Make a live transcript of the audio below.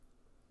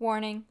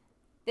Warning: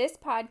 this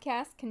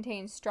podcast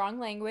contains strong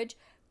language,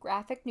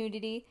 graphic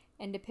nudity,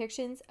 and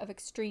depictions of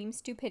extreme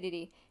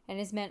stupidity and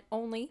is meant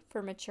only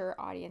for mature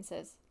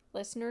audiences.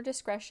 Listener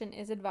discretion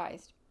is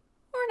advised.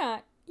 Or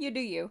not. You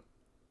do you.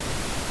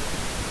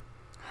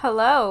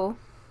 Hello.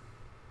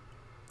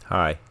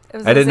 Hi.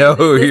 I didn't know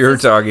who you were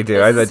talking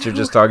to. I thought you were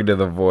just talking to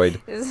the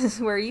void. This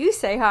is where you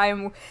say hi.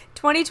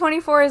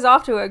 2024 is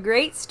off to a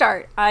great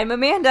start. I'm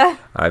Amanda.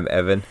 I'm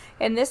Evan.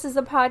 And this is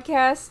a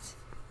podcast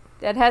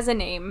that has a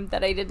name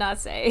that I did not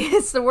say.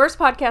 It's the worst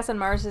podcast on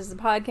Mars. It's a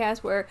podcast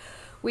where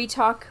we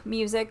talk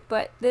music,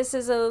 but this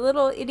is a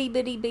little itty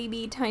bitty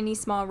baby tiny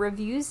small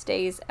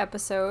Reviewsdays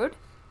episode.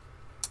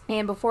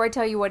 And before I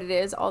tell you what it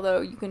is,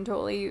 although you can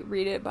totally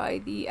read it by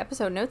the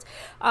episode notes,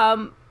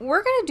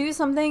 we're going to do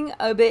something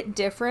a bit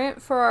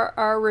different for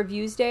our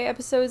Reviewsday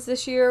episodes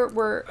this year.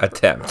 We're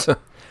going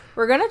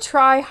to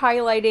try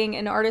highlighting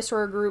an artist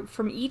or a group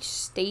from each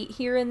state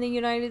here in the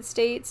United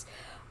States.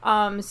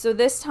 So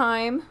this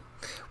time...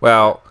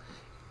 Well,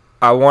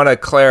 I want to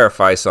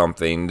clarify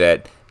something,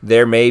 that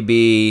there may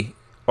be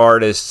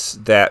artists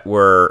that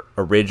were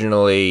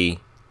originally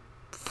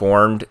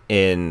formed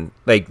in,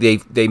 like,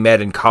 they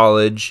met in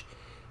college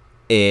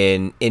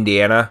in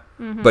Indiana,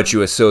 but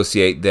you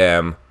associate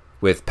them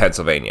with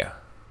Pennsylvania.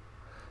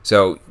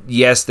 So,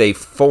 yes, they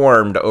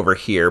formed over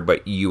here,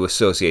 but you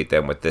associate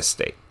them with this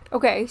state.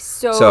 Okay,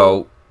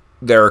 So,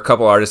 there are a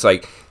couple artists,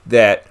 like,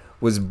 that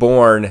was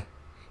born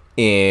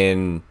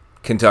in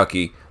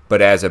Kentucky,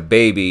 but as a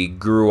baby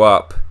grew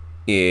up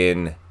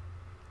in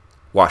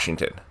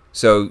Washington.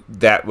 So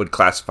that would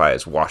classify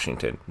as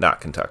Washington,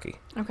 not Kentucky.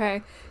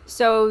 Okay.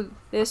 So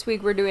this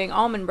week we're doing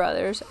Allman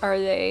Brothers. Are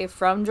they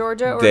from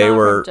Georgia or they not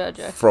were, from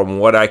Georgia? From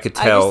what I could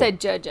tell... I just said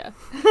Georgia.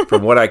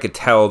 From what I could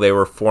tell, they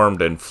were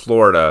formed in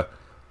Florida,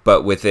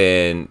 but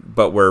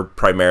were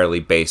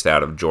primarily based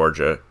out of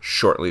Georgia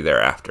shortly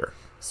thereafter.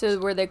 So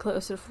were they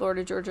close to the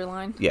Florida-Georgia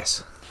line?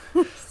 Yes.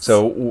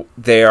 So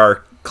they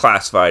are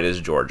classified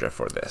as Georgia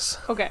for this.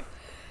 Okay.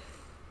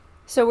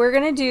 So we're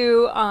going to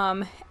do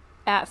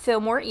at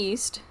Filmore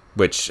East.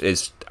 Which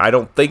is, I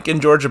don't think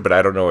in Georgia, but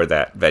I don't know where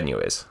that venue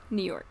is.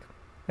 New York.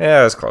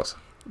 Yeah, that's close.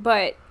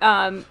 But,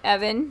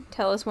 Evan,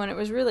 tell us when it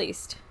was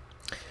released.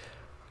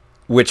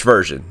 Which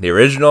version? The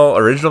original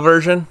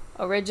version?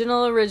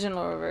 Original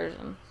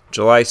version.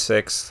 July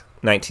 6th,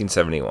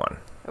 1971.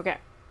 Okay.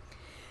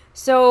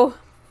 So...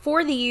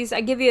 for these,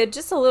 I give you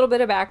just a little bit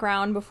of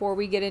background before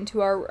we get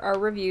into our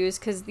reviews,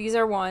 because these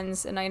are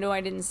ones, and I know I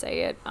didn't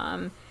say it,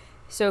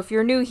 so if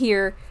you're new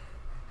here,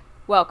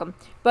 welcome.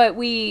 But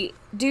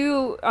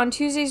on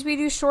Tuesdays we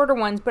do shorter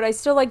ones, but I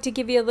still like to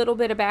give you a little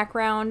bit of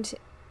background,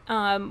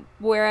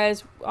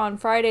 whereas on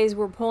Fridays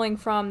we're pulling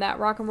from that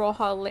Rock and Roll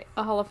Hall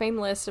of Fame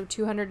list of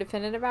 200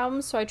 definitive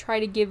albums, so I try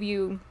to give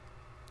you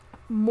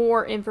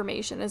more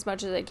information as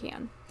much as I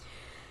can.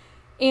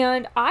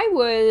 And I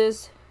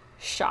was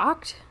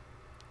shocked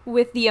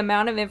with the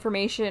amount of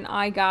information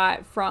I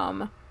got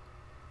from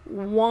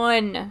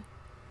one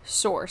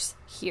source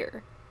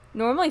here.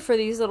 Normally for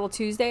these little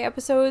Tuesday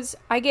episodes,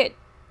 I get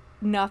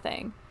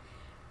nothing.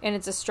 And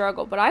it's a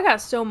struggle. But I got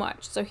so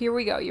much. So here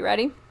we go. You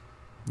ready?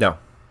 No.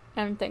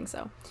 I don't think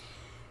so.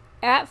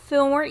 At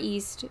Filmore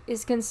East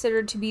is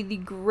considered to be the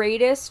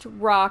greatest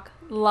rock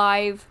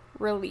live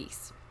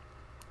release.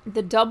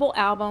 The double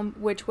album,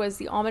 which was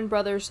the Allman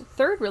Brothers'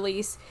 third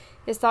release,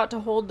 is thought to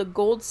hold the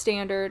gold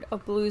standard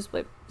of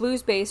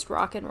blues-based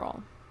rock and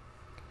roll.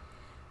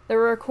 The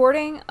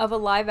recording of a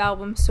live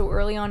album so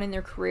early on in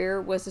their career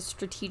was a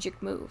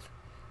strategic move.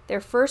 Their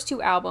first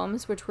two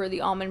albums, which were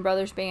the Allman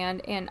Brothers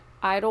Band and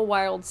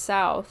Idlewild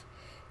South,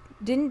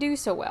 didn't do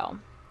so well.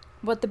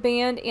 What the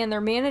band and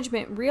their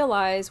management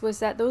realized was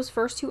that those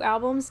first two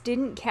albums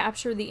didn't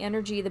capture the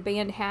energy the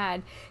band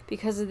had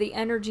because of the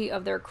energy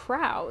of their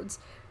crowds,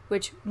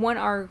 which one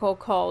article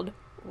called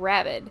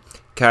rabid.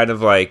 Kind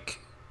of like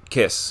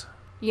Kiss.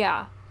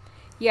 Yeah,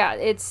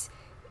 it's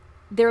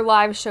their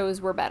live shows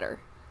were better.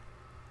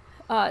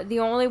 The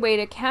only way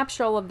to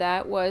capture all of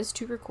that was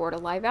to record a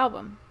live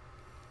album.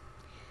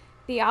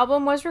 The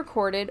album was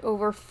recorded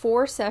over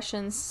 4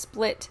 sessions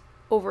split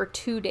over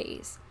 2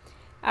 days.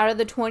 Out of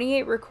the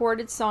 28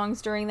 recorded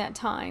songs during that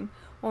time,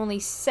 only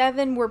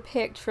 7 were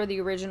picked for the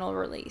original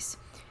release.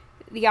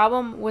 The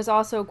album was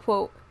also,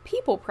 quote,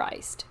 people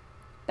priced.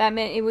 That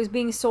meant it was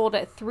being sold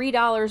at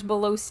 $3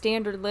 below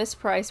standard list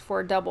price for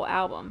a double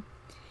album.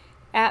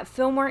 At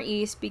Filmore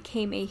East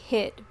became a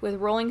hit, with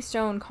Rolling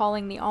Stone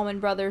calling the Allman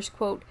Brothers,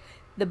 quote,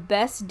 the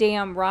best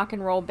damn rock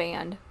and roll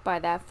band by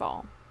that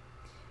fall.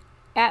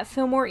 At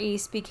Filmore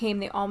East became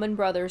the Allman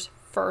Brothers'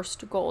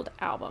 first gold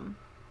album.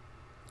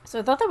 So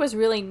I thought that was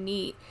really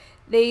neat.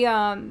 They,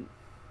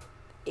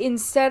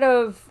 instead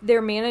of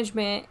their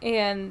management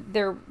and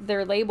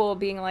their label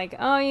being like,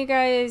 oh, you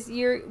guys,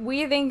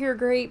 we think you're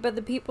great, but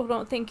the people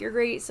don't think you're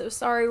great, so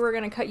sorry, we're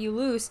going to cut you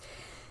loose.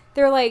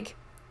 They're like,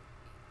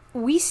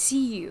 we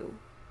see you,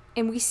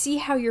 and we see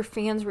how your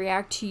fans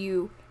react to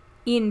you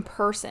in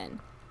person.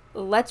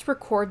 Let's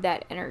record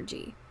that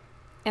energy,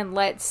 and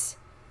let's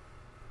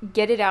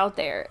get it out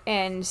there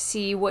and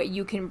see what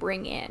you can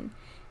bring in.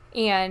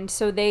 And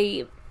so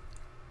they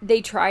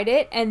tried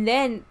it, and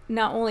then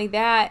not only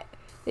that,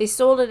 they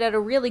sold it at a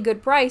really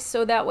good price,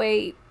 so that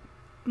way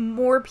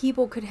more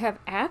people could have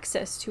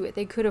access to it.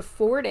 They could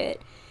afford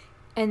it,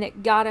 and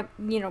it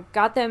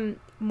got them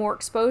more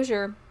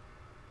exposure.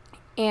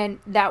 And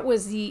that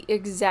was the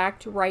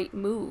exact right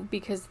move,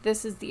 because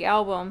this is the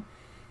album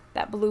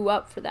that blew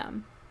up for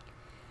them.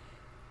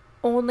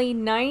 Only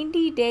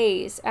 90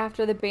 days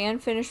after the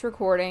band finished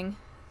recording,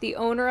 the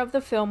owner of the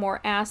Filmore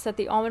asked that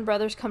the Allman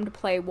Brothers come to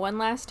play one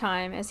last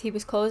time as he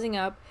was closing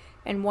up,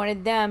 and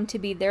wanted them to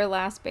be their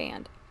last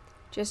band.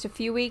 Just a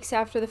few weeks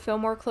after the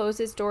Filmore closed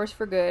its doors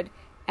for good,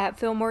 At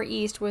Filmore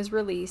East was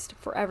released,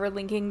 forever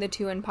linking the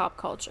two in pop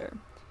culture.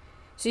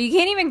 So you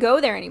can't even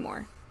go there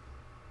anymore.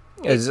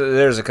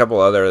 There's a couple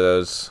other of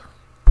those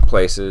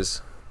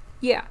places.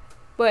 Yeah,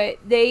 but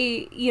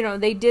they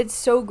did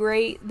so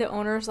great. The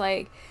owner's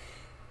like,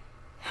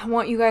 I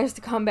want you guys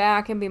to come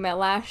back and be my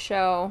last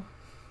show.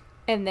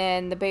 And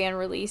then the band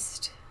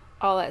released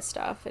all that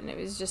stuff, and it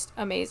was just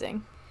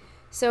amazing.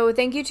 So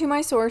thank you to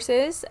my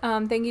sources.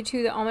 Thank you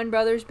to the Allman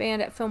Brothers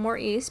Band at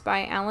Filmore East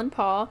by Alan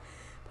Paul,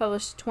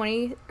 published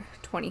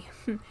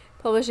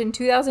published in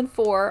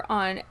 2004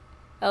 on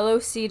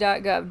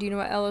LOC.gov. Do you know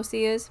what LOC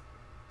is?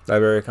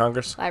 Library of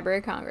Congress. Library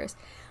of Congress.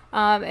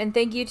 And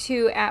thank you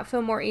to At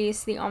Filmore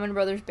East, the Allman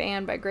Brothers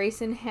Band by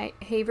Grayson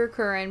Haver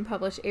Curran,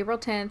 published April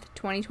 10th,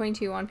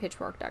 2022 on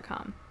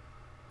Pitchfork.com.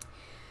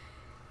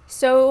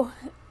 So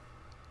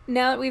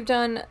now that we've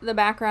done the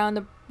background,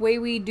 the way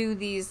we do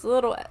these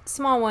little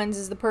small ones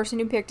is the person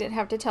who picked it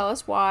have to tell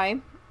us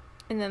why,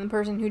 and then the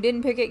person who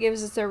didn't pick it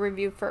gives us their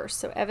review first.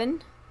 So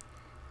Evan,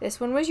 this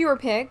one was your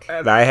pick.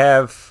 And I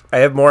have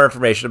more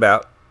information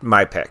about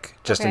my pick,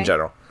 just in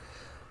general.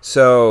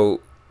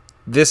 So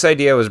this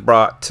idea was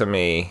brought to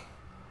me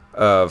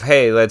of,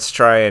 hey, let's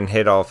try and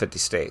hit all 50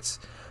 states.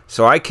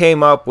 So I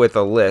came up with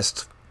a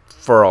list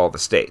for all the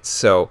states.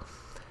 So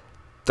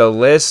the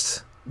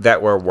list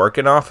that we're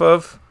working off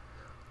of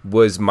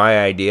was my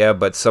idea,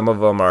 but some of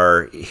them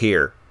are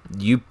here.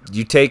 You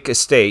take a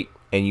state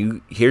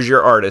and here's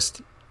your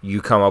artist,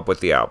 you come up with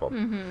the album.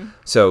 Mm-hmm.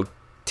 So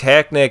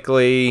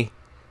technically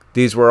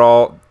these were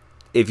all,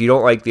 if you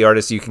don't like the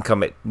artist, you can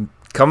come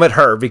at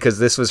her, because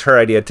this was her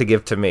idea to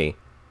give to me.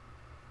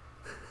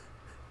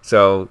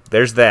 So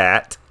there's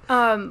that.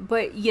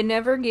 But you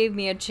never gave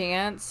me a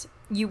chance.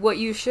 What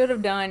you should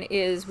have done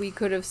is we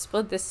could have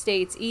split the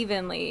states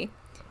evenly,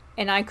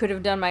 and I could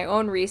have done my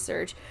own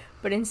research.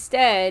 But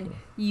instead,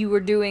 you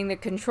were doing the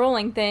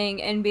controlling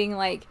thing and being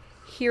like,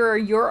 here are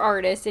your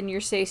artists in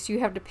your states, you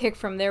have to pick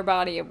from their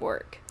body of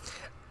work.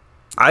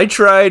 I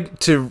tried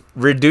to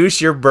reduce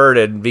your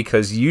burden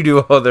because you do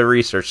all the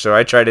research, so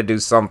I tried to do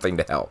something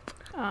to help.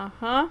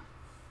 Uh-huh.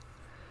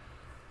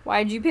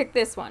 Why'd you pick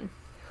this one?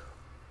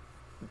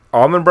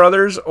 Allman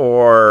Brothers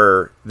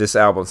or this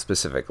album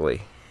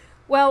specifically?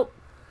 Well,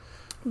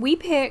 we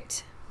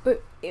picked...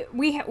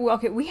 we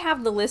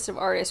have the list of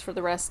artists for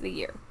the rest of the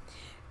year.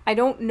 I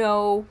don't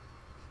know.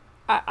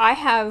 I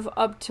have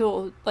up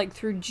till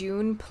through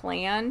June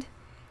planned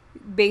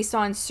based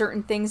on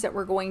certain things that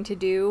we're going to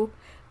do.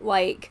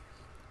 Like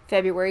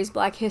February is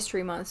Black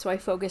History Month, so I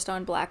focused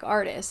on Black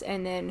artists.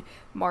 And then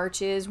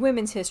March is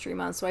Women's History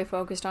Month, so I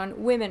focused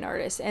on women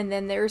artists. And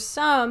then there's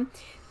some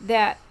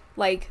that,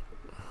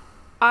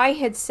 I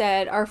had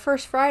said our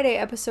first Friday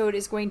episode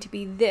is going to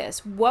be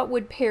this. What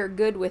would pair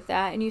good with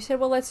that? And you said,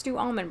 well, let's do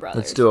Allman Brothers.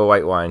 Let's do a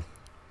white wine.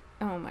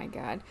 Oh, my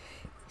God.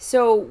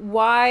 So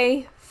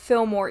why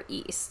Filmore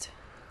East?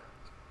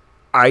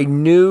 I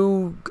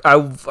knew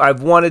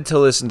I've wanted to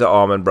listen to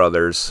Allman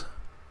Brothers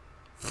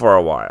for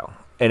a while.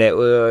 And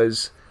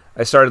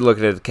I started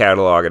looking at the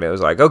catalog, and it was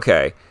like,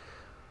 okay,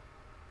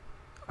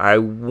 I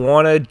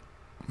wanted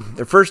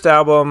the first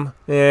album,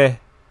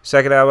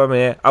 second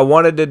album, I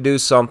wanted to do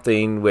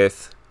something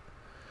with,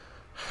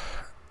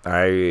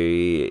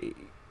 Dwayne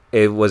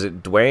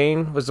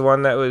was the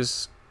one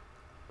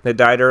that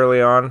died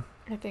early on?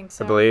 I think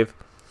so. I believe.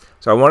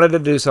 So I wanted to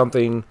do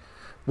something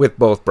with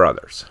both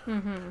brothers.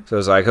 Mm-hmm. So I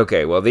was like,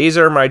 okay, well, these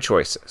are my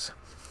choices.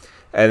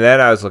 And then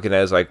I was looking at it,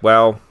 I was like,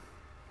 well,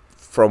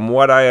 from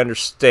what I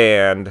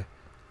understand,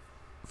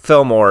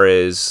 Filmore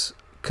is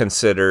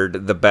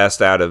considered the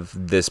best out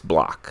of this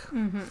block.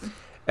 Mm-hmm.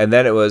 And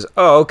then it was,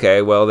 oh,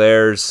 okay, well,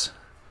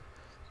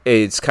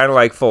 it's kind of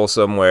like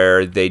Folsom,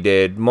 where they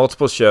did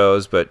multiple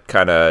shows, but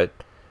kind of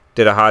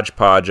did a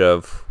hodgepodge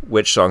of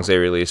which songs they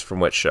released from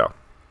which show.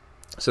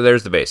 So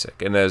there's the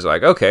basic. And I was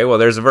like, okay, well,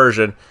 there's a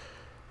version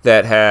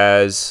that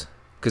has,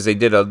 because they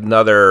did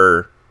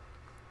another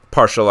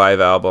partial live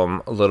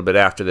album a little bit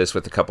after this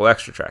with a couple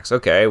extra tracks.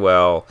 Okay,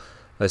 well,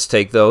 let's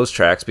take those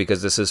tracks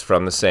because this is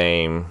from the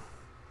same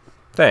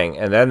thing.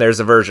 And then there's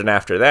a version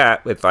after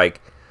that with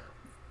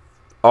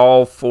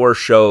all 4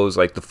 shows,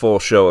 the full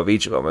show of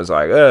each of them. Is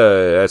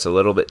that's a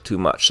little bit too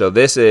much. So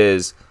this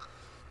is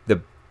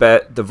the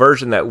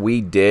version that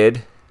we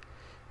did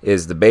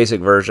is the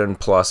basic version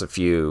plus a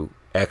few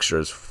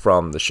extras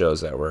from the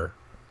shows that were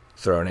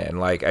thrown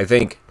in. I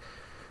think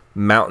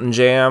Mountain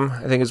Jam,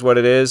 I think is what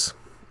it is.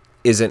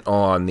 isn't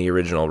on the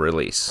original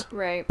release.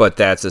 Right. But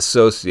that's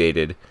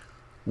associated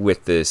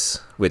with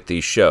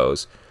these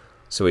shows.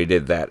 So he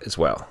did that as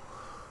well.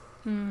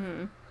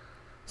 Mm-hmm.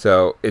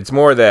 So it's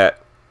more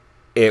that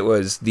it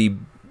was the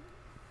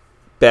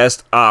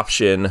best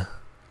option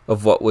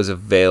of what was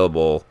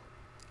available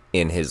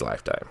in his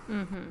lifetime.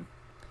 Mm-hmm.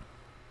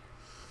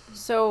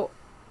 So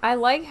I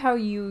like how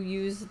you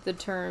use the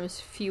terms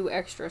few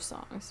extra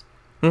songs.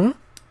 Mm-hmm.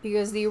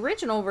 Because the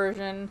original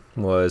version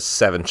was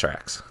 7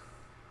 tracks.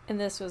 And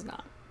this was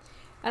not.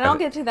 And I'll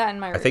get to that in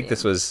my review. I think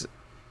this was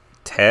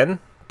 10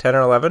 or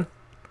 11.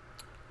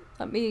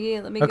 Let me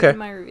get in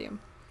my review.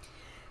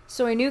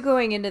 So I knew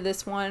going into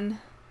this one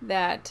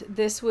that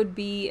this would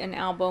be an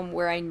album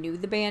where I knew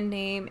the band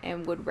name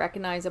and would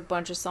recognize a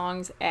bunch of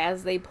songs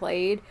as they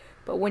played,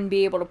 but wouldn't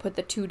be able to put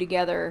the two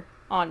together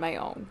on my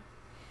own.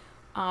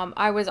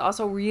 I was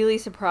also really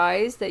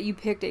surprised that you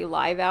picked a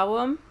live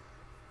album.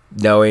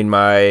 Knowing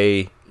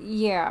my...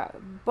 Yeah,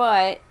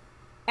 but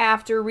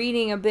after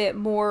reading a bit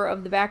more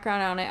of the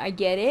background on it, I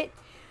get it.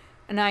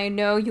 And I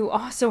know you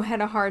also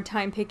had a hard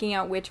time picking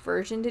out which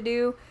version to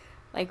do.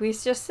 Like we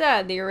just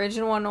said, the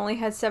original one only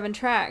had 7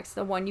 tracks.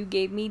 The one you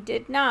gave me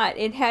did not.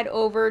 It had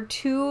over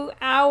 2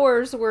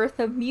 hours worth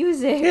of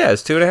music. Yeah,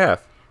 it's 2.5.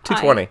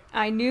 2:20.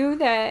 I knew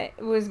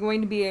that was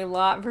going to be a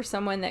lot for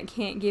someone that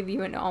can't give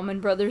you an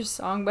Allman Brothers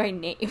song by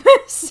name.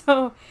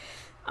 So,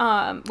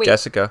 wait.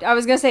 Jessica. I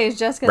was going to say, is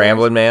Jessica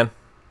Ramblin' Man.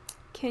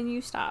 Can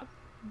you stop?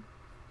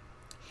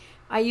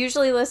 I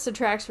usually list the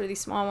tracks for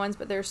these small ones,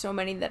 but there's so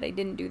many that I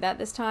didn't do that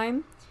this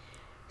time.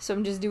 So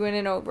I'm just doing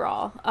it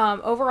overall.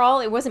 Overall,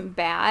 it wasn't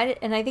bad,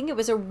 and I think it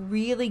was a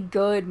really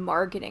good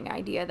marketing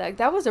idea.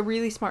 That was a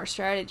really smart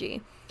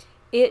strategy.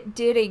 It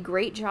did a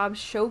great job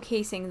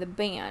showcasing the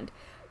band.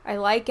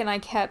 I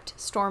kept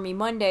Stormy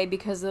Monday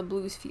because of the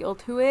blues feel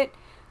to it.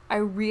 I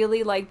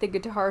really liked the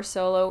guitar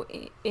solo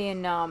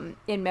in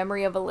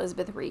memory of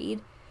Elizabeth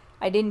Reed.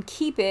 I didn't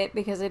keep it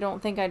because I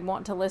don't think I'd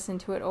want to listen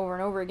to it over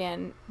and over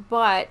again,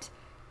 but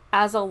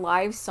as a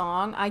live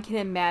song, I can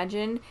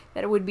imagine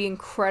that it would be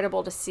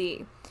incredible to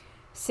see.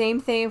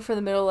 Same thing for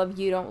the middle of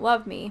You Don't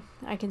Love Me.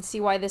 I can see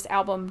why this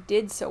album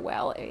did so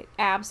well. It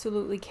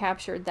absolutely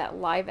captured that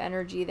live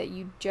energy that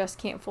you just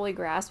can't fully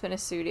grasp in a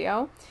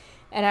studio.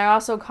 And I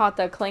also caught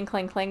the clang,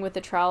 clang, clang with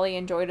the trolley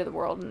and Joy to the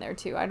World in there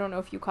too. I don't know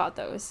if you caught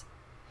those.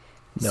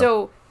 No.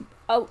 So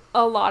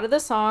a lot of the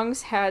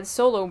songs had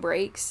solo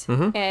breaks,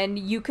 and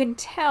you can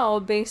tell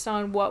based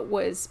on what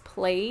was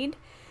played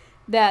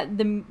that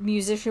the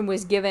musician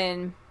was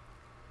given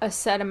a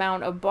set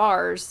amount of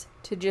bars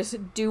to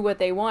just do what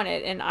they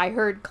wanted. And I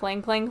heard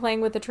clang, clang,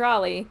 clang with the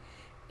trolley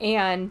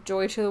and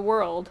Joy to the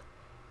World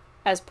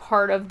as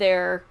part of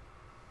their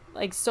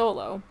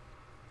solo.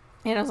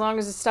 And as long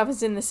as the stuff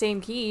is in the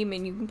same key, I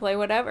mean, you can play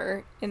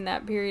whatever in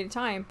that period of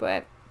time.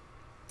 But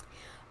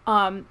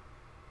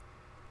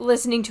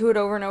listening to it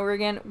over and over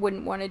again,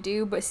 wouldn't want to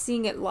do. But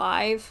seeing it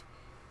live,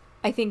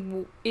 I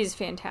think, is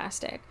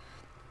fantastic.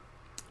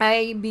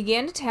 I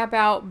began to tap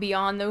out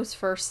beyond those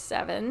first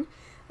 7.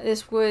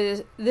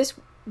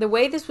 The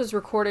way this was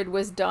recorded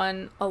was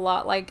done a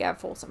lot like at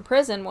Folsom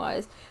Prison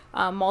was.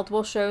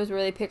 Multiple shows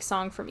where they pick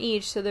song from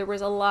each. So there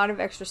was a lot of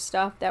extra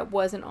stuff that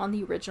wasn't on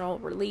the original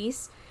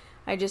release.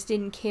 I just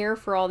didn't care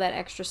for all that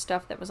extra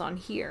stuff that was on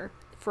here.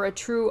 For a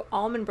true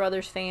Allman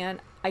Brothers fan,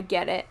 I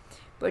get it.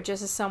 But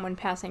just as someone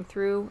passing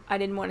through, I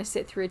didn't want to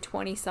sit through a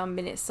 20-some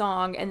minute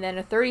song and then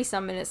a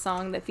 30-some minute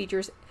song that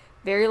features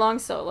very long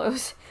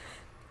solos.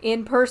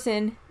 In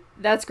person,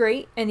 that's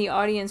great, and the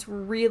audience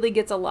really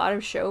gets a lot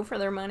of show for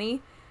their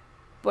money.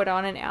 But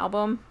on an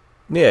album,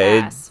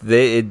 that's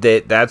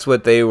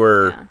what they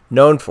were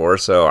known for.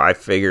 So I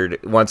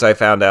figured once I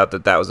found out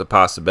that was a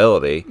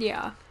possibility.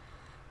 Yeah.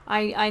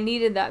 I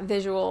needed that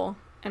visual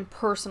and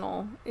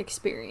personal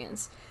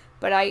experience.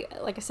 But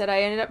like I said,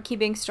 I ended up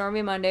keeping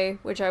Stormy Monday,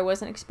 which I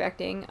wasn't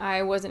expecting.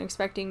 I wasn't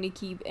expecting to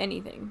keep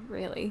anything,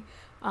 really.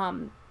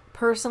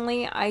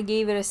 Personally, I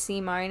gave it a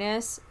C-,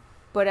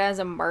 but as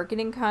a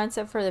marketing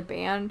concept for the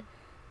band,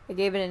 I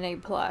gave it an A+.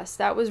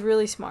 That was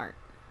really smart.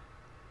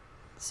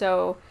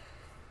 So,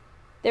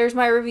 there's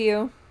my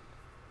review.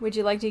 Would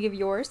you like to give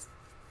yours?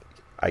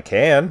 I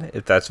can,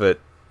 if that's what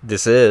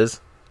this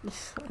is.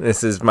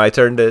 This is my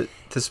turn to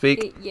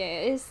speak?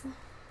 Yes.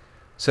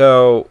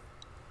 So,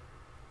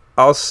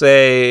 I'll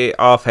say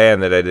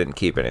offhand that I didn't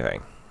keep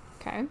anything.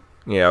 Okay.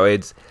 You know,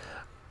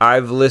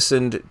 I've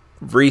listened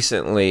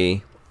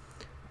recently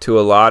to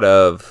a lot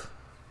of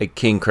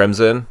King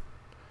Crimson,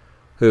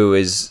 who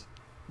is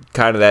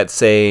kind of that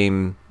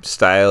same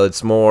style.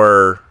 It's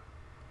more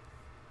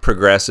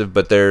progressive,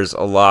 but there's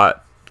a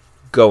lot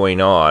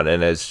going on,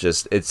 and it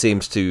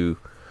seems to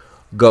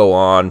go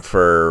on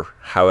for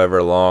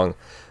however long.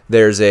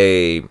 There was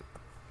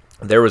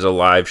a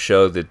live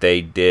show that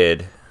they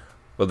did.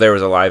 Well, there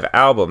was a live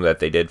album that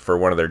they did for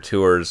one of their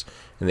tours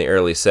in the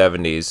early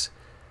 70s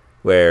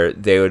where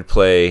they would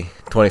play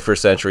 21st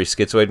Century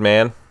Schizoid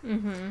Man.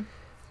 Mm-hmm.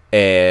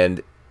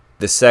 And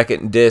the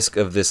second disc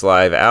of this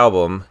live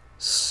album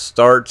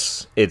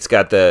starts, it's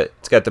got the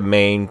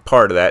main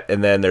part of that,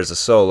 and then there's a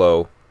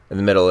solo in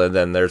the middle, and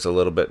then there's a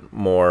little bit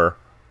more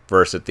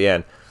verse at the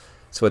end.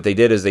 So what they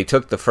did is they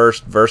took the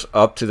first verse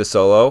up to the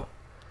solo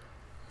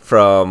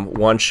from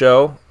one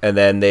show, and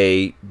then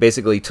they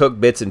basically took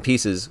bits and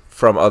pieces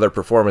from other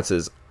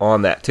performances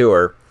on that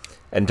tour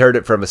and turned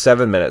it from a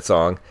 7-minute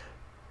song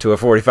to a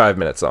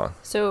 45-minute song.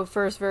 So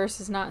first verse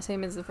is not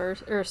same as the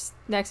first, or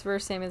next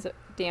verse same as,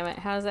 damn it,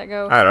 how does that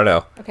go? I don't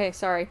know. Okay,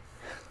 sorry.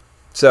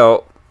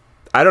 So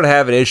I don't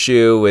have an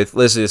issue with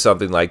listening to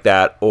something like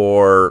that,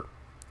 or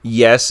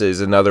Yes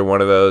is another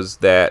one of those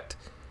that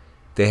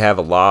they have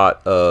a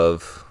lot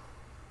of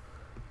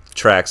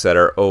tracks that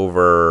are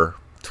over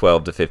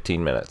 12 to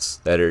 15 minutes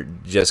that are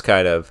just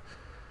kind of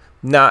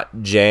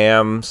not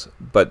jams,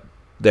 but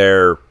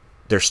they're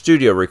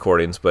studio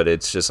recordings, but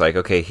it's just like,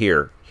 okay,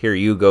 here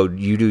you go,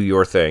 you do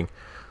your thing.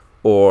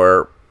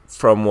 Or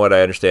from what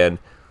I understand,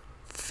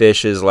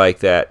 Fish is like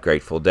that,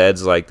 Grateful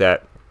Dead's like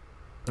that,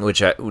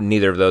 which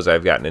neither of those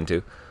I've gotten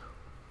into.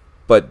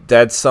 But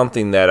that's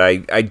something that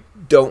I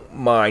don't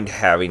mind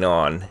having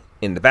on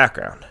in the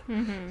background.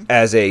 Mm-hmm.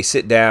 As a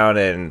sit down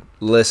and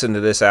listen to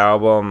this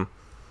album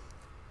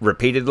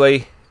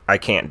repeatedly, I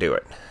can't do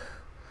it.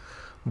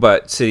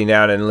 But sitting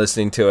down and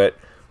listening to it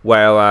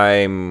while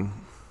I'm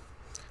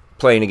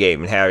playing a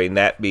game and having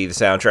that be the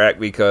soundtrack,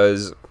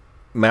 because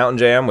Mountain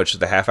Jam, which is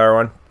the half-hour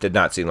one, did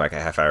not seem like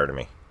a half hour to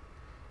me.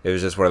 It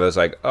was just one of those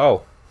like,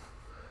 oh,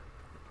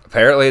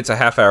 apparently it's a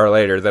half hour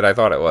later than I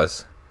thought it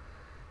was.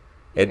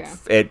 None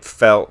of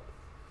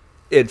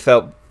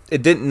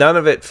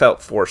it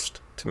felt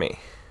forced to me.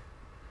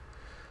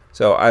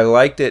 So I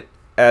liked it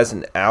as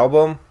an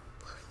album,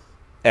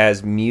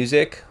 as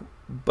music,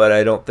 but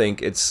I don't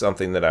think it's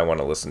something that I want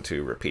to listen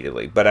to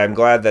repeatedly. But I'm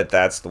glad that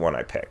that's the one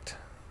I picked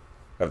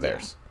of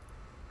theirs.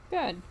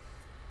 Good.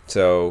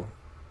 So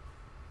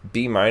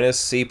B-,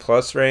 C+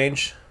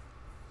 range.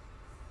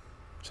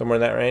 Somewhere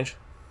in that range.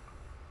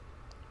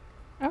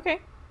 Okay.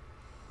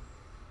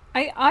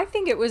 I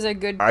think it was a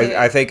good pick.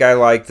 I think I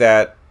like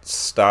that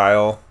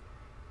style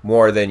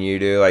more than you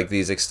do, like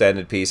these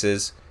extended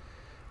pieces.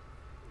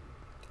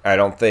 I'm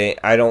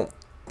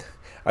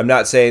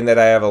not saying that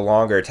I have a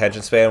longer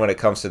attention span when it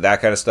comes to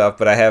that kind of stuff,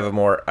 but I have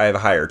a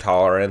higher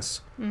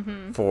tolerance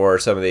for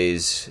some of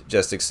these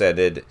just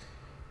extended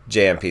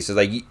jam pieces.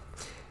 Like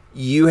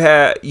you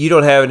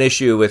don't have an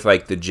issue with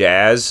like the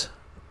jazz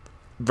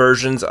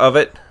versions of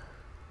it.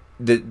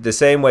 The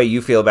same way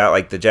you feel about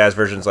like the jazz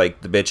versions,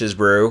 like the Bitches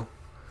Brew,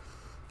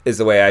 is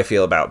the way I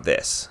feel about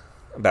this,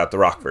 about the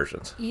rock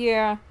versions.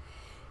 Yeah.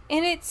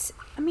 And it's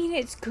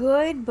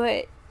good,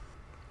 but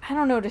I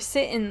don't know, to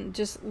sit and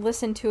just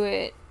listen to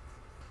it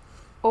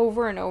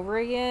over and over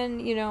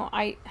again,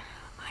 I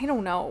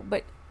don't know,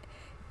 but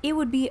it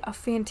would be a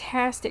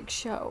fantastic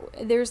show.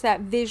 There's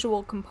that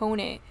visual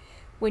component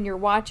when you're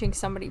watching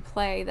somebody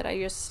play that I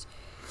just...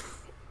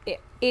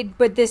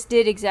 But this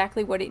did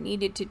exactly what it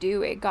needed to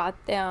do. It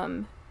got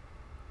them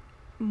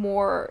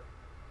more,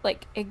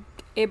 like,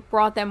 it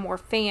brought them more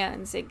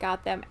fans. It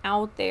got them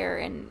out there,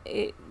 and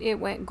it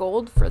went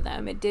gold for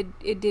them. It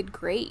did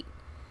great.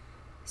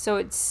 So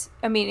it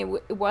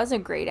was a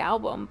great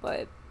album,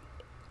 but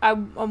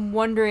I'm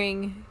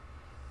wondering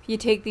if you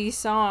take these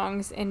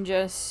songs and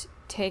just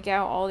take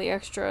out all the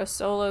extra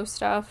solo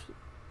stuff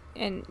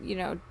and,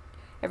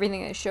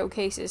 everything that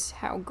showcases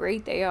how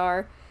great they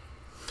are.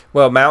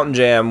 Well, Mountain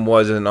Jam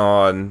wasn't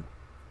on...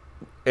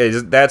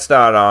 That's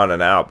not on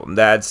an album.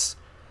 That's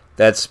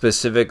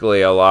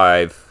specifically a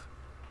live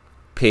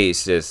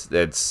piece.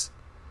 That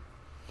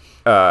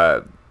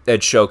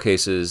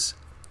showcases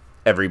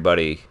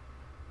everybody.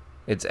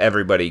 It's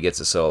everybody gets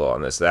a solo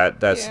on this.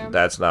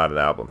 That's not an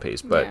album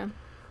piece. But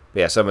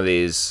yeah, some of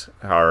these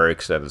are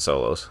extended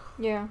solos.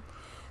 Yeah.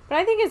 But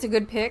I think it's a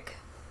good pick.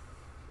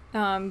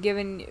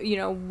 Given,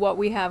 what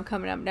we have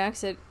coming up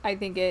next, I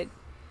think it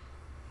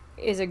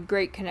is a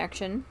great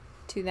connection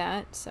to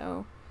that.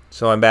 So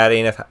I'm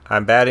batting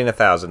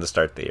 1,000 to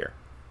start the year.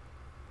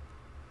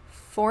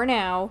 For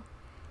now,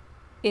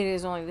 it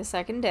is only the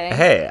second day.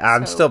 Hey,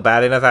 I'm still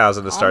batting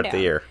 1,000 to start the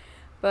year.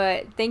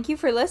 But thank you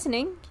for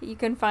listening. You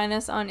can find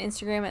us on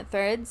Instagram at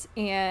Threads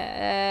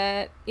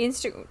and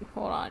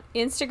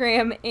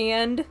Instagram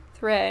and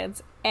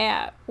Threads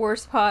at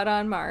Worst Pod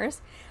on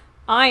Mars.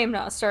 I am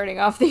not starting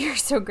off the year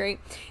so great.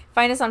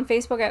 Find us on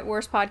Facebook at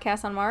Worst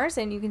Podcast on Mars,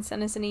 and you can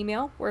send us an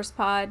email,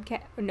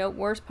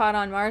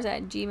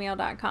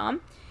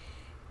 worstpodonmars@gmail.com.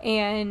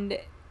 And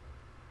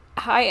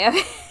hi,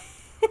 Evan.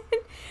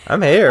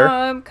 I'm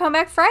here. Come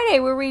back Friday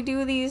where we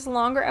do these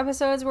longer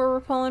episodes where we're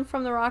pulling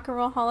from the Rock and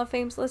Roll Hall of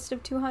Fame's list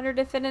of 200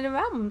 definitive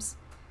albums.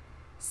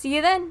 See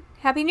you then.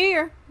 Happy New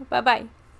Year. Bye-bye.